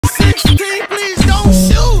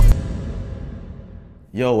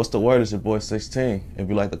Yo, what's the word? It's your boy 16. If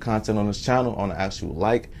you like the content on this channel, I want to ask you to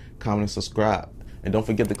like, comment, and subscribe. And don't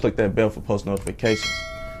forget to click that bell for post notifications.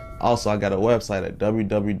 Also, I got a website at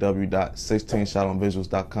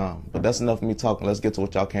www.16shotonvisuals.com. But that's enough of me talking. Let's get to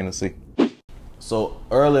what y'all came to see. So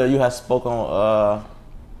earlier you had spoke on,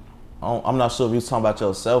 I'm not sure if you was talking about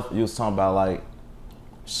yourself. You was talking about like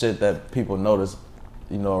shit that people notice,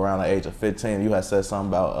 you know, around the age of 15. You had said something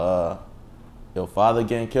about your father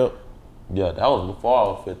getting killed. Yeah, that was before I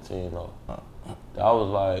was 15 though. That was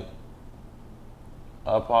like,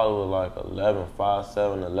 I probably was like 11, 5,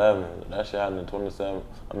 7, 11. That shit happened in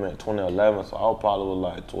 2011, so I probably was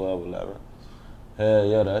like 12, 11. Hell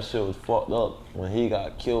yeah, that shit was fucked up. When he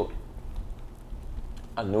got killed,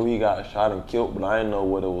 I knew he got shot and killed, but I didn't know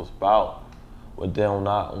what it was about. But then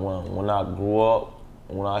when I grew up,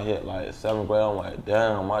 when I hit like 7th grade, I'm like,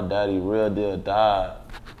 damn, my daddy real deal died.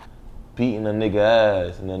 Beating a nigga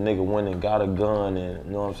ass, and the nigga went and got a gun, and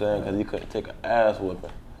you know what I'm saying? Because he couldn't take an ass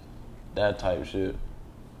whipping. That type shit.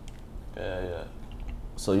 Yeah.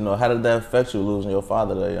 So, you know, how did that affect you losing your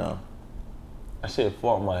father that young? That shit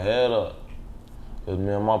fucked my head up. Cause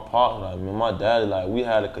me and my partner, like me and my daddy, like we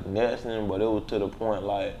had a connection, but it was to the point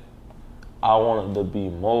like I wanted to be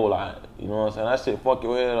more like, you know what I'm saying? That shit fuck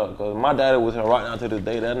your head up. Cause my daddy was here right now to this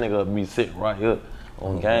day, that nigga be sitting right here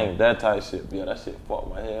on game, that type shit. Yeah, that shit fucked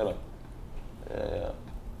my head up. Yeah.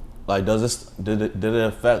 Like, did it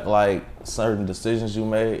affect like certain decisions you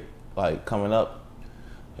made, like coming up?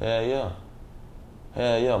 Hell yeah.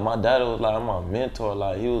 My daddy was like my mentor.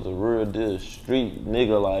 Like he was a real deal street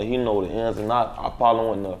nigga. Like he know the ins and outs. I probably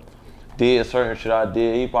wouldn't have did certain shit I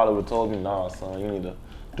did. He probably would have told me, nah, son, you need to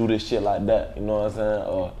do this shit like that. You know what I'm saying?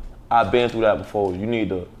 Or I've been through that before. You need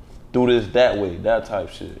to do this that way, that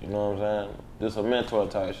type shit. You know what I'm saying? This a mentor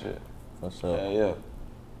type shit. For sure. Yeah.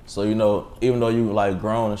 So, you know, even though you like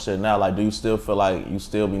grown and shit now, like, do you still feel like you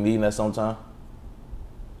still be needing that sometime?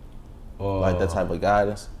 Like that type of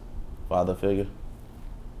guidance, father figure?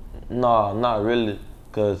 Nah, not really.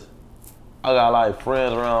 Cause I got like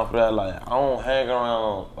friends around for that. Like I don't hang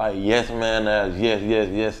around like yes man ass,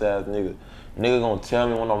 yes ass niggas. Nigga gonna tell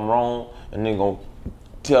me when I'm wrong, and nigga gonna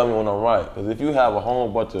tell me when I'm right. Cause if you have a whole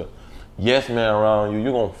bunch of yes man around you,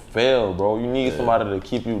 you gonna fail, bro. You need somebody to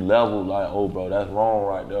keep you level. Like, oh, bro, that's wrong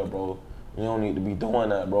right there, bro. You don't need to be doing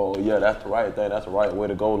that, bro. Yeah, that's the right thing. That's the right way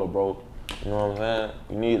to go, bro. You know what I'm saying?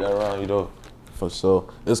 You need that around you, though. For sure.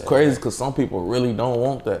 It's crazy because some people really don't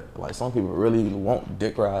want that. Like, some people really want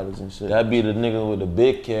dick riders and shit. That be the niggas with the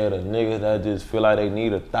big care, the niggas that just feel like they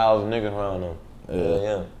need 1,000 niggas around them.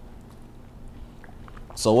 Yeah.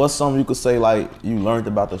 So what's something you could say, like, you learned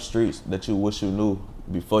about the streets that you wish you knew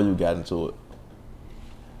before you got into it?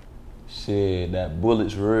 Shit, that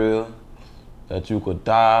bullet's real, that you could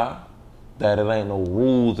die, that it ain't no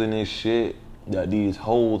rules in this shit, that these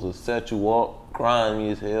hoes will set you up,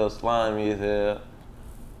 grimy as hell, slimy as hell.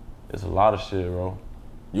 It's a lot of shit, bro.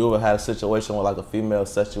 You ever had a situation where like a female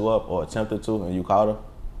set you up or attempted to and you caught her?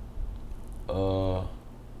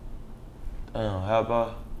 Damn, have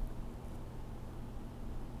I?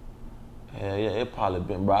 Hell yeah, it probably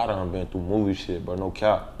been, bro, I done been through movie shit, bro, no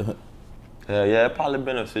cap. Hell yeah, it probably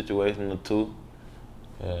been a situation or two.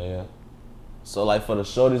 Yeah. So like for the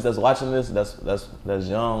shorties that's watching this, that's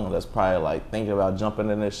young, that's probably like thinking about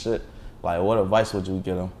jumping in this shit, like what advice would you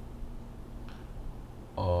give them?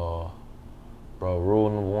 Bro,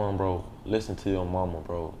 rule number 1, bro, listen to your mama,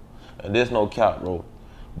 bro. And there's no cap, bro.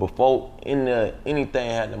 Before anything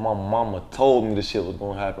happened, my mama told me the shit was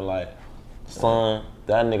gonna happen. Like, son,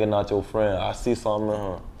 that nigga not your friend. I see something in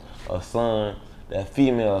her. A son, that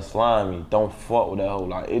female slimy, don't fuck with that hoe.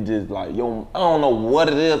 Like, it just like, yo, I don't know what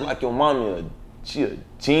it is. Like, your mommy, she a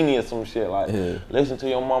genius or some shit. Like, listen to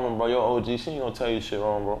your mama, bro. Your OG, she ain't gonna tell you shit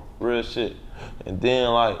wrong, bro. Real shit. And then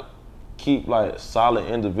like, keep like solid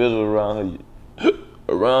individuals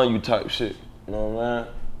around you type shit. You know what I'm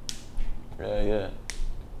saying? Yeah.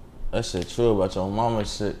 That shit true about your mama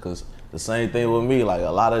shit, cause the same thing with me, like a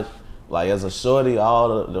lot of, like as a shorty,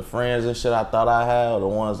 all the friends and shit I thought I had, or the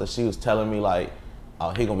ones that she was telling me like, oh,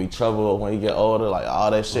 he gonna be trouble when he get older, like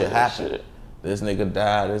all that shit happened. This nigga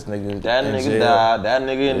died, that nigga died, that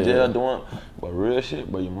nigga in jail doing, but real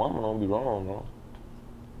shit, but your mama don't be wrong, bro.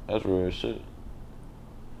 That's real shit.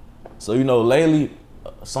 So, you know, lately,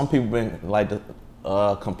 some people been like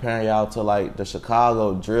comparing y'all to like the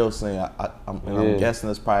Chicago drill scene. I'm guessing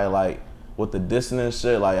it's probably like with the dissonance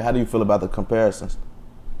shit. Like, how do you feel about the comparisons?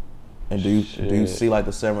 And do you see like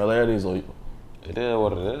the similarities or? It is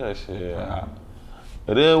what it is, shit.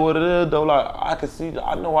 It is what it is though. Like I can see,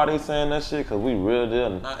 I know why they saying that shit, cause we real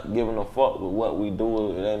deal not giving a fuck with what we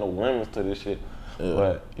do. It ain't no limits to this shit. Yeah.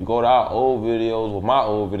 But you go to our old videos, with my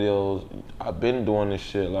old videos, I've been doing this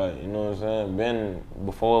shit. Like, you know what I'm saying? Been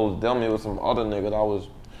before it was them, it was some other niggas. I was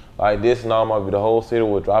like this, and I might be the whole city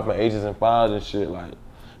was dropping H's and 5s and shit. Like,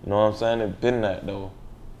 you know what I'm saying? It been that though.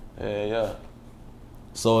 Yeah.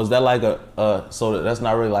 So is that like so that's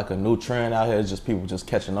not really like a new trend out here? It's just people just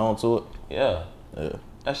catching on to it? Yeah. Yeah.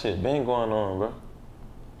 That shit been going on, bro.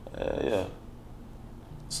 Yeah.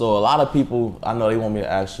 So a lot of people, I know they want me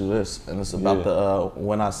to ask you this, and it's about the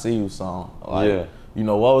 "When I See You" song. Like, you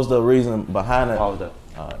know, what was the reason behind it? How was that?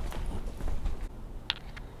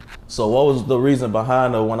 So what was the reason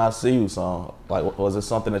behind the "When I See You" song? Like, was it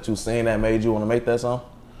something that you seen that made you want to make that song?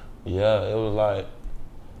 Yeah, it was like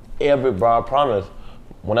bro, I promise.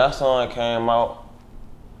 When that song came out,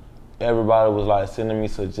 everybody was like sending me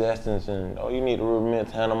suggestions and, oh, you need to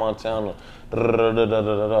remix Hannah Montana.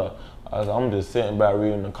 I'm just sitting back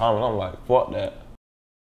reading the comments. I'm like, fuck that.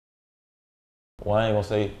 Well, I ain't gonna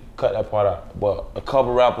say cut that part out, but a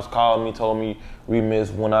couple rappers called me, told me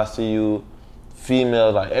remix When I See You.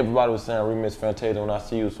 Females, like everybody was saying remix Fantasia When I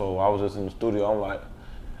See You. So I was just in the studio. I'm like,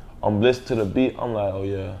 I'm listening to the beat. I'm like, oh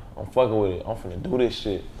yeah, I'm fucking with it. I'm finna do this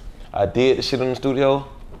shit. I did the shit in the studio,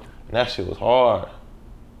 and that shit was hard.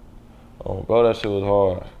 Oh, bro, that shit was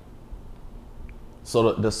hard.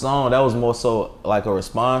 So the song, that was more so like a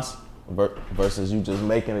response versus you just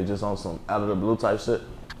making it just on some out of the blue type shit?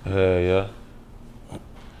 Yeah.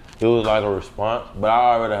 It was like a response,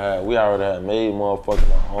 but we already had made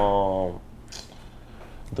motherfucking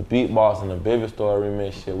the beatbox and the Baby Story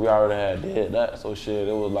remix shit. We already had did that, so shit,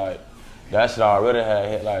 it was like, that shit already had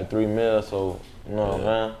hit like 3 mil, so, you know what I'm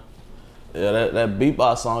saying? Yeah, that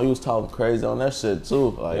beatbox song, you was talking crazy on that shit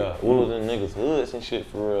too. Like, yeah, we was in niggas' hoods and shit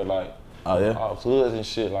for real, like, ops hoods and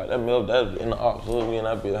shit, like that in the ops hood, we and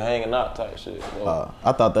that bitch hanging out type shit.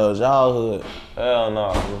 I thought that was y'all hood. Hell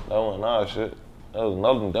no, that wasn't our shit. That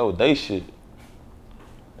was they shit.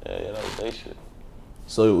 Yeah, that was they shit.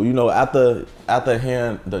 So, you know, after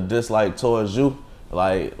hearing the dislike towards you,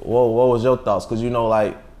 like, what was your thoughts? Cause you know,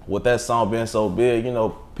 like, with that song being so big, you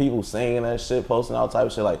know, people singing that shit, posting all type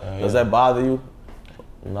of shit, like, does that bother you?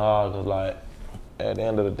 Nah, cause like, at the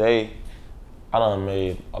end of the day, I done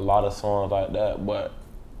made a lot of songs like that, but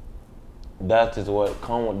that's just what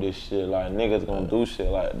come with this shit. Like, niggas gonna do shit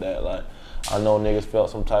like that. Like, I know niggas felt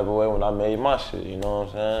some type of way when I made my shit, you know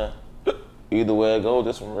what I'm saying? Either way it goes,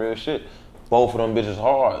 this some real shit. Both of them bitches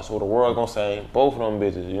hard, so the world gonna say both of them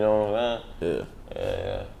bitches, you know what I'm saying?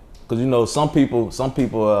 Yeah. Cause you know, some people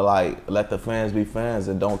are like, let the fans be fans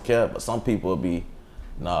and don't care, but some people be,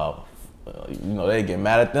 you know, they get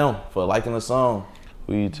mad at them for liking the song.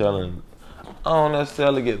 Who you telling? I don't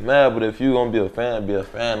necessarily get mad, but if you gonna be a fan, be a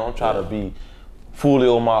fan. Don't try to be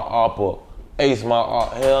Foolio my op or Ace my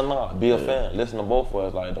op. Hell nah, be a fan. Listen to both of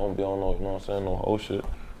us. Like, don't be on no, you know what I'm saying, no whole shit.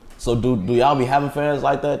 So do y'all be having fans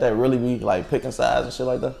like that really be like picking sides and shit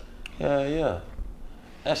like that? Yeah.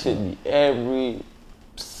 That shit be every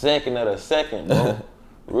second of the second, bro.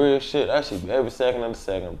 Real shit. That shit be every second of the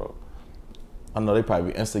second, bro. I know they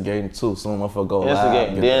probably be instigating too. Soon motherfucker go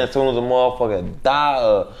instigating. live. Then as soon as a motherfucker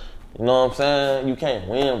die, you know what I'm saying? You can't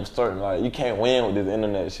win with certain, like, you can't win with this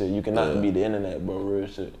internet shit. You cannot be the internet, bro. Real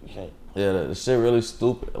shit. You can't. Yeah, the shit really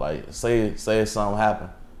stupid. Like, say something happen.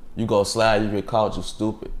 You go slide, you get caught, you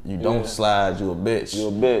stupid. You don't slide, you a bitch. You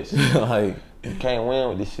a bitch. Like, you can't win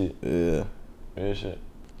with this shit. Yeah. Real shit.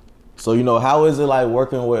 So, you know, how is it like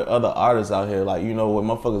working with other artists out here? Like, you know, when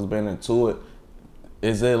motherfuckers been into it,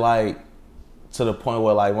 is it like to the point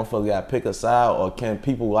where like motherfuckers gotta pick a side, or can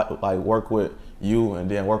people like work with you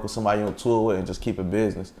and then work with somebody you on tour with and just keep it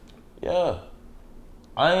business? Yeah.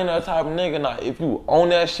 I ain't that type of nigga. Now, if you own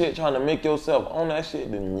that shit, trying to make yourself own that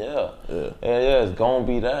shit, then yeah, it's gonna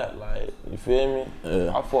be that. Like, you feel me?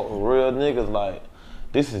 Yeah. I fuck with real niggas. Like,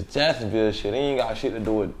 this is Jacksonville shit. They ain't got shit to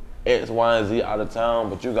do with X, Y, and Z out of town.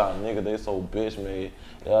 But you got niggas, they so bitch made.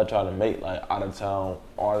 They'll try to make like out of town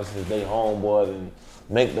artists as they homeboys and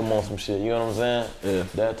make them on some shit. You know what I'm saying? Yeah.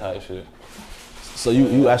 That type shit. So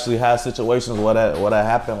you actually had situations where that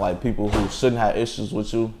happened, like people who shouldn't have issues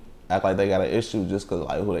with you act like they got an issue just cause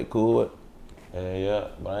like who they cool with? Yeah,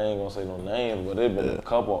 but I ain't gonna say no names, but there's been a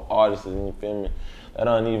couple of artists, you feel me, that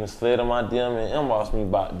don't even slid in my DM and inbox me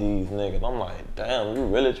about these niggas. I'm like, damn, you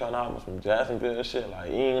really trying to hop on some Jacksonville shit?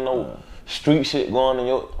 Like, you ain't no street shit going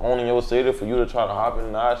on in your city for you to try to hop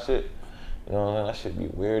in our shit. You know what I'm saying? That shit be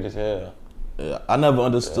weird as hell. Yeah, I never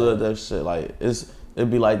understood that shit. Like, it'd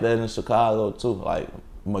be like that in Chicago too. Like,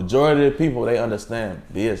 majority of the people, they understand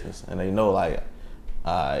business and they know like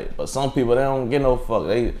Alright, but some people they don't get no fuck.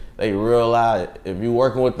 They realize if you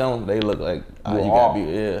working with them, they look like you gotta be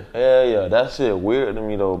Hell yeah, that shit weird to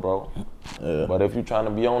me though, bro. Yeah. But if you trying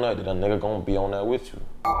to be on that, then a nigga gonna be on that with you.